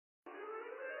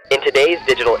In today's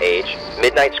digital age,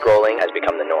 midnight scrolling has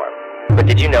become the norm. But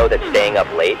did you know that staying up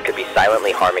late could be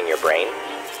silently harming your brain?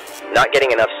 Not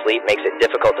getting enough sleep makes it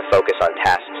difficult to focus on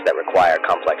tasks that require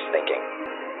complex thinking.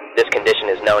 This condition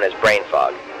is known as brain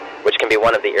fog, which can be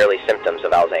one of the early symptoms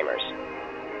of Alzheimer's.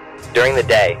 During the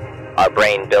day, our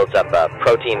brain builds up a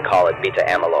protein called beta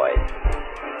amyloid.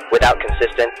 Without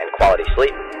consistent and quality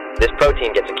sleep, this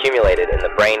protein gets accumulated in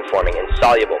the brain, forming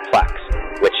insoluble plaques,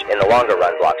 which in the longer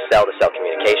run blocks cell-to-cell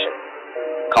communication,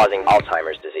 causing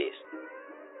Alzheimer's disease.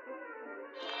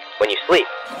 When you sleep,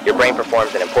 your brain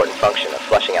performs an important function of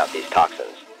flushing out these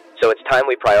toxins. So it's time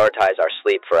we prioritize our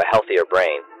sleep for a healthier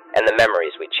brain and the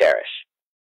memories we cherish.